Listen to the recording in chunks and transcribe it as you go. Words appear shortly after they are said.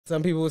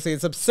Some people would say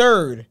it's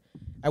absurd.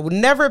 I would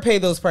never pay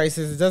those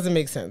prices. It doesn't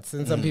make sense.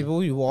 And some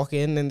people, you walk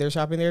in and they're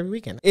shopping there every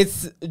weekend.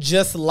 It's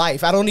just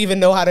life. I don't even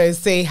know how to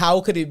say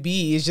how could it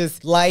be. It's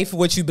just life,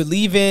 what you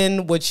believe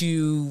in, what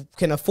you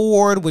can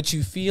afford, what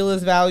you feel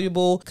is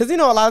valuable. Because, you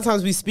know, a lot of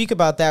times we speak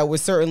about that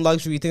with certain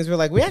luxury things. We're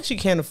like, we actually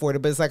can't afford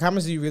it. But it's like, how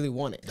much do you really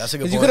want it? That's a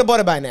good point. Because you could have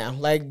bought it by now.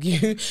 Like,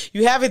 you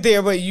have it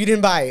there, but you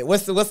didn't buy it.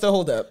 What's the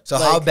holdup? So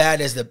like, how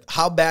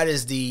bad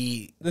is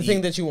the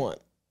thing that you want?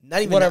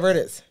 Not even whatever it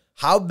is.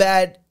 How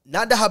bad,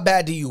 not how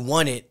bad do you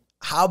want it?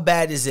 How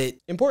bad is it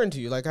important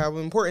to you? Like, how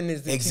important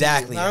is it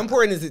exactly? To you? How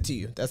important is it to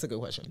you? That's a good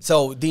question.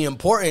 So the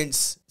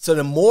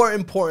more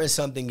important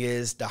something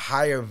is, the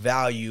higher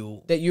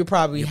value that you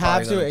probably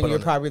have to, and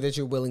that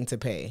you're willing to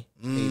pay.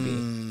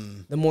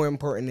 Maybe the more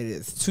important it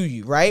is to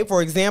you, right?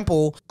 For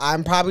example,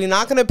 I'm probably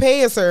not going to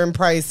pay a certain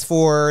price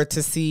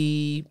to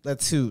see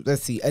let's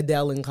see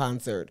Adele in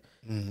concert.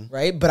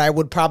 Right? But I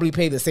would probably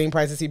pay the same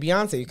price to see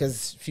Beyonce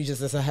because she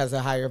just has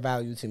a higher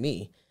value to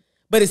me.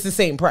 But it's the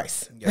same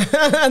price.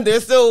 Yeah.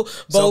 They're still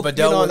both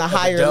on a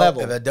higher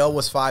level. If Adele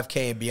was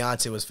 $5K and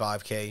Beyonce was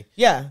 $5K.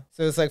 Yeah.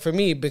 So it's like, for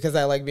me, because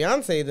I like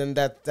Beyonce, then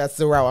that's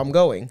the route I'm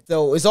going.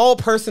 So it's all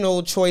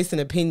personal choice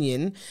and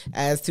opinion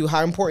as to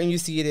how important you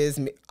see it is.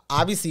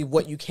 Obviously,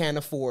 what you can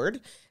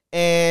afford.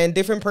 And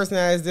different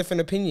personalities,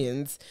 different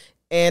opinions.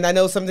 And I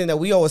know something that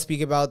we always speak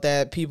about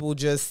that people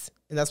just...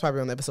 and that's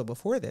probably on the episode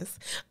before this,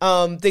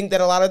 think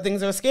that a lot of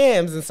things are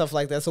scams and stuff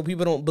like that. So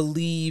people don't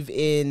believe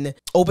in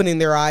opening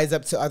their eyes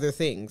up to other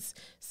things.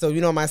 So,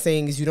 you know, my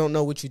saying is you don't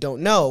know what you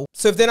don't know.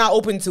 So if they're not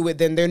open to it,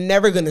 then they're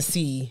never going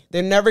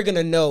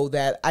to know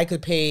that I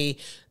could pay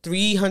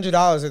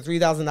 $300 or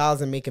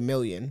 $3,000 and make $1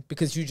 million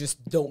because you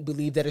just don't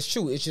believe that it's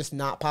true. It's just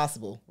not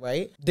possible,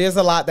 right? There's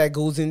a lot that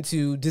goes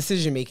into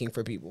decision making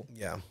for people.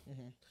 Yeah.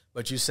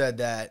 But you said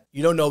that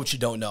you don't know what you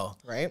don't know.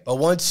 Right. But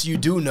once you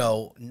do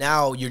know,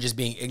 now you're just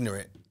being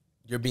ignorant.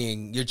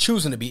 You're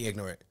choosing to be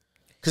ignorant.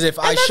 Because if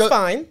I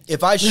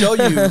show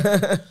you,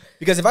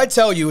 because if I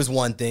tell you is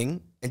one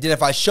thing, and then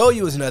if I show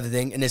you is another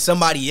thing, and then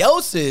somebody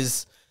else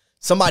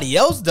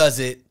does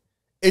it,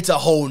 it's a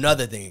whole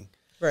nother thing.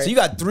 Right. So you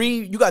got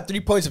three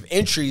points of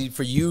entry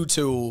for you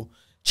to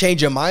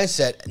change your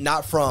mindset,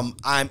 not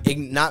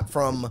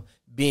from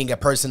being a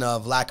person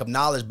of lack of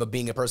knowledge, but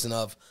being a person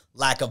of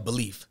lack of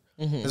belief.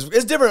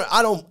 It's different.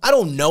 I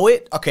don't know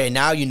it. Okay,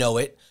 now you know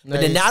it.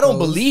 But then now I don't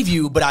believe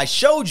you, but I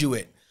showed you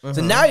it.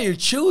 So now you're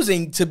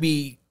choosing to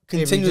be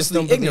continuously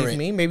ignorant.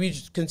 Maybe you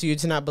just continue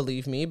to not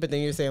believe me, but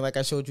then you're saying like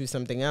I showed you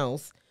something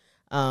else.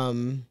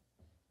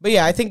 But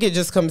yeah, I think it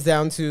just comes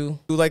down to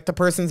like the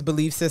person's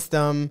belief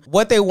system,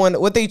 what they want,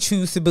 what they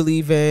choose to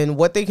believe in,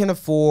 what they can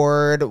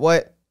afford,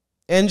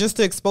 and just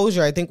the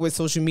exposure. I think with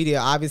social media,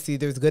 obviously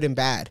there's good and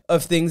bad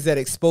of things that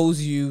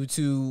expose you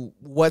to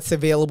what's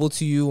available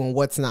to you and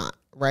what's not.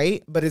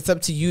 Right? But it's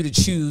up to you to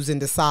choose and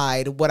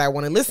decide what I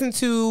want to listen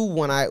to,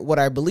 what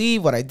I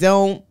believe, what I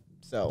don't.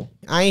 So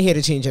I ain't here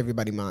to change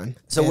everybody's mind.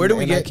 So where do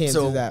we get? I can't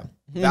do that.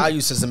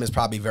 Value system is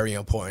probably very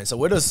important.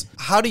 So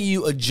how do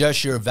you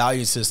adjust your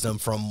value system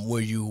from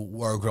where you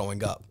were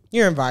growing up?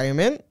 Your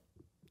environment,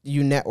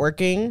 you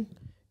networking,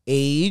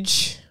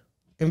 age,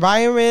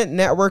 environment,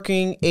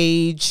 networking,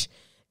 age,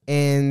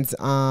 and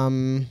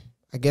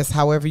I guess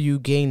however you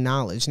gain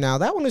knowledge. Now,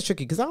 that one is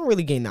tricky because I don't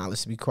really gain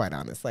knowledge, to be quite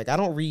honest. Like, I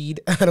don't read,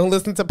 I don't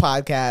listen to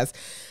podcasts,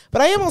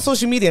 but I am on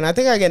social media, and I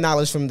think I get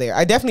knowledge from there.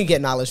 I definitely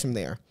get knowledge from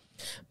there.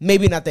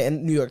 Maybe not the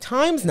New York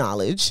Times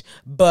knowledge,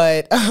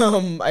 but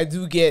I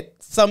do get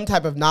some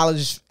type of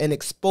knowledge and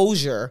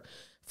exposure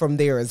from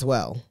there as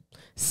well.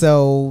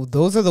 So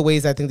those are the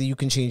ways I think that you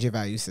can change your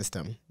value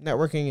system.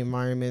 Networking,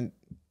 environment,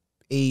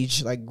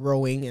 age, like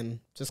growing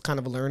and just kind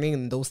of learning,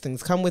 and those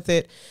things come with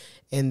it.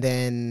 And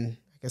then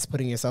I guess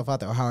putting yourself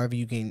out there, or however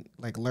you can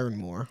like learn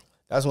more.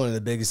 That's one of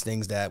the biggest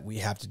things that we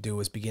have to do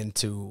is begin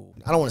to,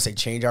 I don't want to say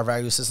change our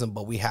value system,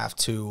 but we have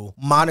to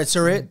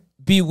monitor it.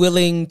 Be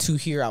willing to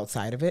hear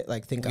outside of it.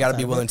 Like think. We got to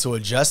be willing to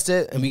adjust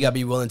it, and we got to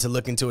be willing to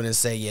look into it and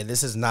say, yeah,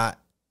 this is not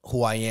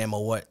who I am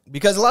or what.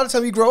 Because a lot of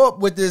times you grow up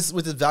with this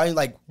value,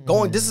 like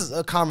this is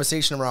a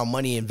conversation around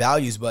money and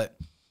values, but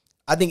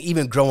I think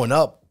even growing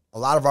up, a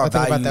lot of our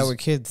values. Think about that with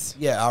kids.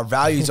 Yeah, our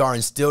values are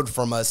instilled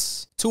from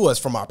us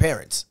from our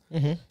parents.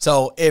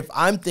 So if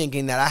I'm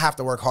thinking that I have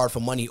to work hard for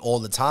money all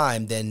the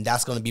time, then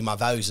that's going to be my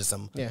value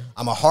system. Yeah.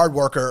 I'm a hard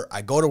worker.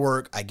 I go to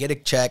work. I get a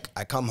check.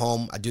 I come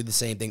home. I do the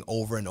same thing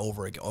over and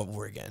over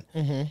again.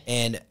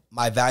 And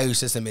my value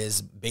system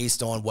is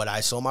based on what I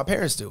saw my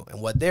parents do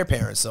and what their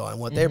parents saw and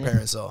what their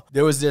parents saw.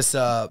 There was this,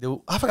 I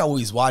forgot what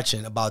he was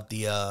watching about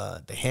the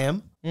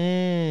ham.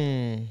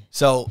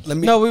 So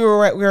we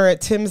were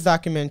at Tim's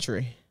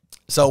documentary.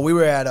 So we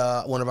were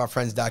at one of our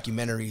friends'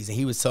 documentaries, and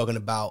he was talking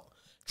about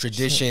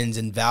traditions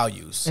and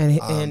values.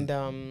 And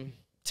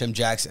Tim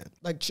Jackson,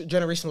 like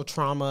generational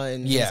trauma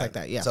and things like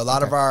that. Yeah. So a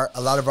lot of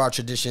our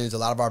traditions, a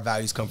lot of our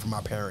values come from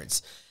our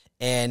parents.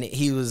 And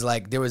he was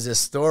like, there was this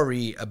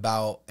story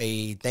about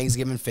a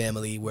Thanksgiving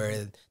family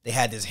where they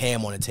had this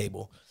ham on the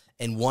table,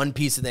 and one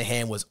piece of the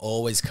ham was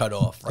always cut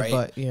off, right? The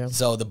butt, yeah.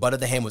 So the butt of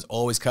the ham was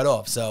always cut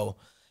off. So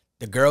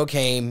the girl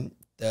came,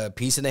 the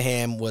piece of the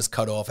ham was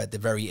cut off at the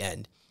very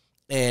end.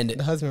 And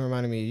the husband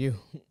reminded me of you.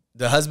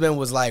 The husband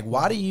was like,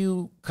 why do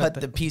you cut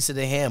the piece of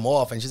the ham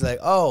off? And she's like,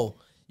 oh,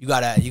 you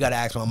gotta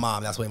ask my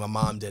mom. That's the way my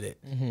mom did it.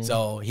 Mm-hmm.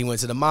 So he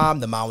went to the mom.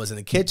 The mom was in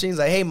the kitchen. He's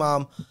like, hey,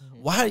 mom,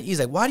 why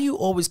do you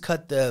always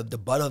cut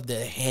the butt of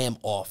the ham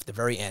off the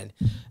very end?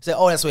 He said,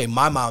 oh, that's the way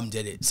my mom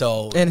did it.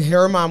 So and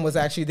her mom was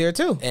actually there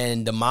too.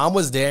 And the mom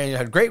was there, and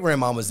her great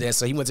grandmom was there.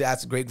 So he went to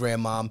ask the great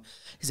grandmom.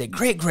 He said,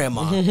 great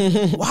grandma,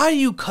 why do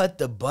you cut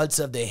the butts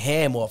of the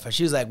ham off? And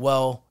she was like,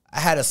 well, I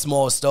had a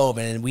small stove,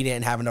 and we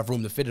didn't have enough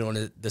room to fit it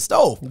on the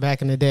stove.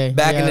 Back in the day.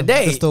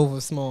 The stove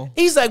was small.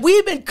 He's like,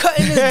 we've been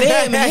cutting this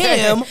damn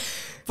ham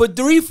for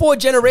 3-4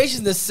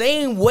 generations the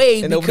same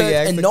way,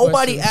 and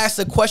nobody asked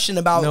a question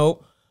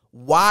about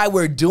why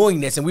we're doing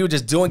this, and we were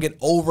just doing it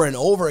over and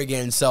over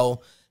again.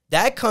 So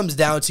that comes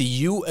down to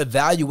you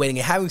evaluating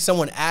and having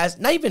someone ask,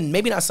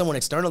 maybe not someone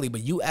externally,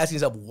 but you asking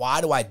yourself,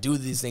 why do I do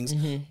these things?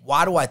 Mm-hmm.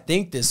 Why do I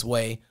think this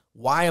way?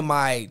 Why am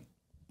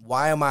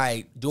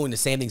I doing the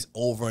same things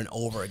over and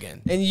over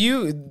again?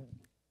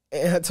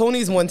 And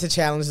Tony's one to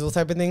challenge those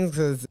type of things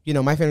because,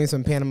 my family's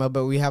from Panama,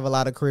 but we have a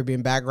lot of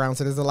Caribbean background.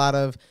 So there's a lot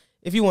of,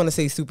 if you want to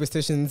say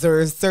superstitions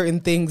or certain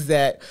things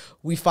that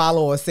we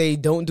follow or say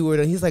don't do it.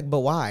 And he's like,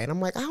 but why? And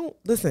I'm like, I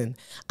ain't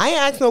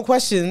ask no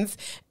questions.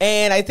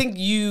 And I think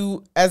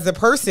you, as the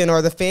person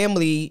or the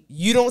family,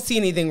 you don't see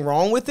anything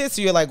wrong with it.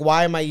 So you're like,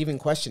 why am I even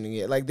questioning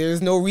it? Like,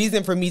 there's no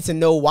reason for me to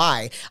know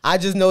why. I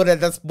just know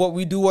that that's what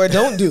we do or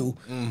don't do.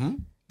 Mm-hmm.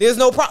 There's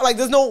no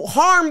there's no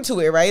harm to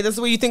it, right? That's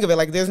the way you think of it.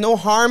 Like, there's no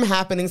harm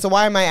happening. So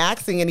why am I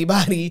asking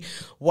anybody,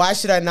 why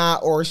should I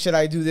not, or should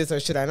I do this, or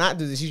should I not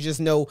do this? You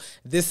just know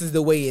this is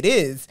the way it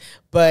is.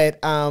 But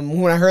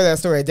when I heard that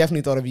story, I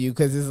definitely thought of you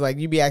because it's like,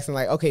 you'd be asking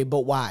like, okay,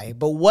 but why?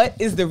 But what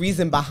is the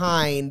reason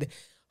behind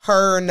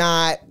her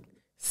not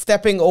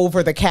stepping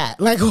over the cat?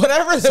 Like,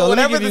 whatever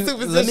the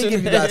superstition. Let me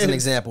give you guys an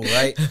example,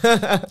 right?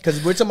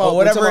 Because we're talking about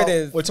We're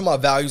talking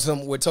about values.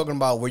 We're talking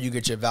about where you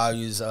get your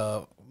values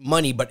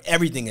money, but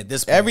everything at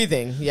this point.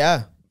 Everything,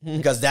 yeah.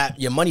 Because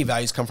your money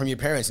values come from your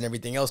parents and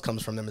everything else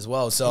comes from them as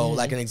well. So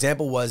like an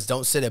example was,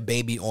 don't sit a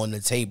baby on the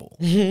table.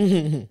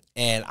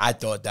 And I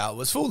thought that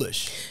was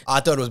foolish. I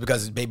thought it was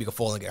because the baby could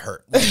fall and get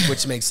hurt,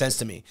 which makes sense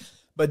to me.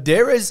 But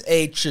there is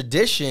a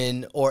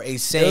tradition or a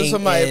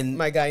saying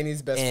my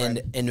Guyanese best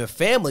friend in the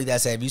family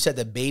that said, if you set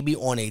the baby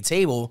on a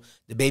table,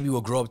 the baby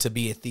will grow up to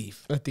be a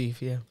thief. A thief,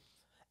 yeah.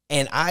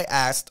 And I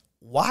asked,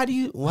 how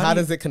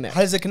does it connect? How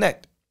does it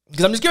connect?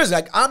 Because I'm just curious.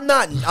 Like, I'm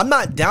not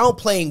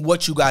downplaying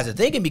what you guys are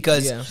thinking,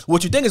 because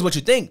what you think is what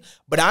you think.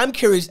 But I'm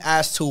curious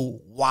as to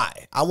why.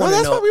 I want to know.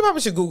 That's why we probably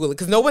should Google it,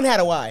 because no one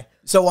had a why.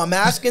 So I'm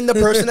asking the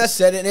person that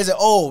said it, and they said,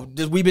 "Oh,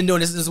 we've been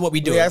doing this. This is what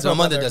we do." So my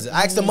mother does it.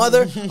 I asked the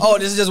mother, "Oh,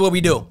 this is just what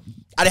we do."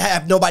 I didn't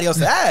have nobody else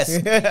to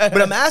ask,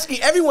 but I'm asking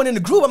everyone in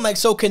the group. I'm like,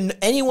 "So can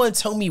anyone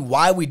tell me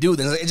why we do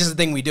this?" It's just a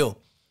thing we do.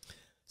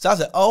 So I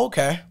said, "Oh,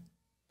 okay."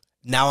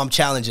 Now I'm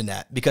challenging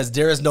that, because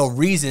there is no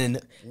reason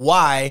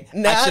why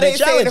I shouldn't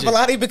challenge it. If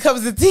Alani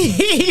becomes a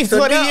thief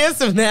 20 years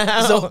from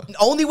now. So the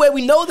only way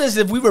we know this is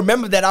if we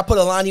remember that I put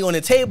Alani on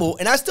the table,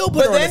 and I still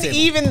put her on the table. But then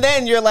even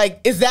then, you're like,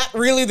 is that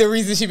really the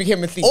reason she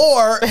became a thief?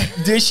 Or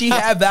did she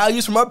have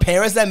values from her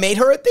parents that made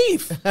her a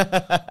thief?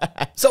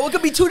 So it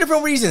could be two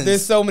different reasons.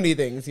 There's so many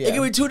things, yeah. It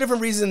could be two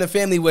different reasons in the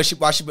family why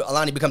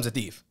Alani becomes a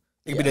thief.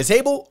 It could be the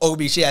table, or it could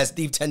be she has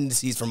thief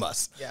tendencies from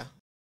us. Yeah.